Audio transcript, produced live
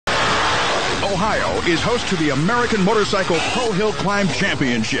Ohio is host to the American Motorcycle Pro Hill Climb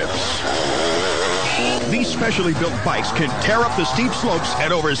Championships. These specially built bikes can tear up the steep slopes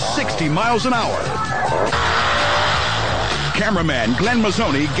at over 60 miles an hour. Cameraman Glenn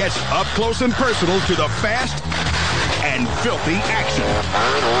Mazzone gets up close and personal to the fast and filthy action.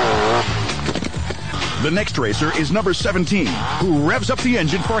 The next racer is number 17, who revs up the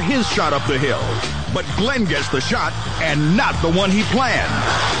engine for his shot up the hill. But Glenn gets the shot and not the one he planned.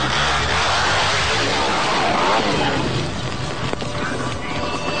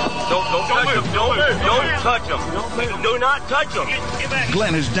 Don't touch him. Don't touch him. Do not touch him.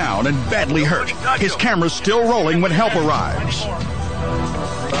 Glenn is down and badly hurt. His camera's still rolling when help arrives.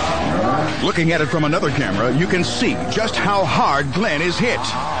 Looking at it from another camera, you can see just how hard Glenn is hit.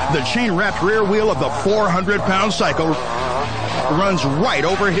 The chain-wrapped rear wheel of the 400-pound cycle runs right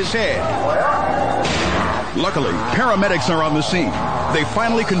over his head. Luckily, paramedics are on the scene. They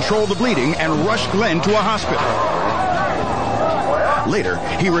finally control the bleeding and rush Glenn to a hospital. Later,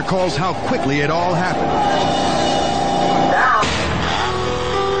 he recalls how quickly it all happened.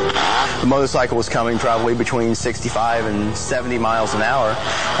 The motorcycle was coming probably between 65 and 70 miles an hour,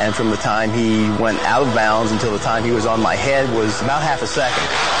 and from the time he went out of bounds until the time he was on my head was about half a second.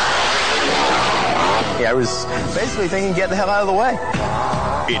 Yeah, I was basically thinking, get the hell out of the way.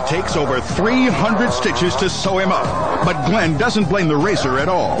 It takes over 300 stitches to sew him up, but Glenn doesn't blame the racer at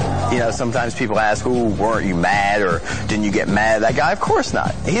all. You know, sometimes people ask, "Ooh, weren't you mad, or didn't you get mad at that guy?" Of course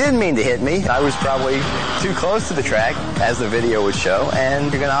not. He didn't mean to hit me. I was probably too close to the track, as the video would show, and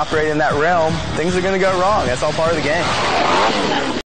if you're going to operate in that realm, things are going to go wrong. That's all part of the game.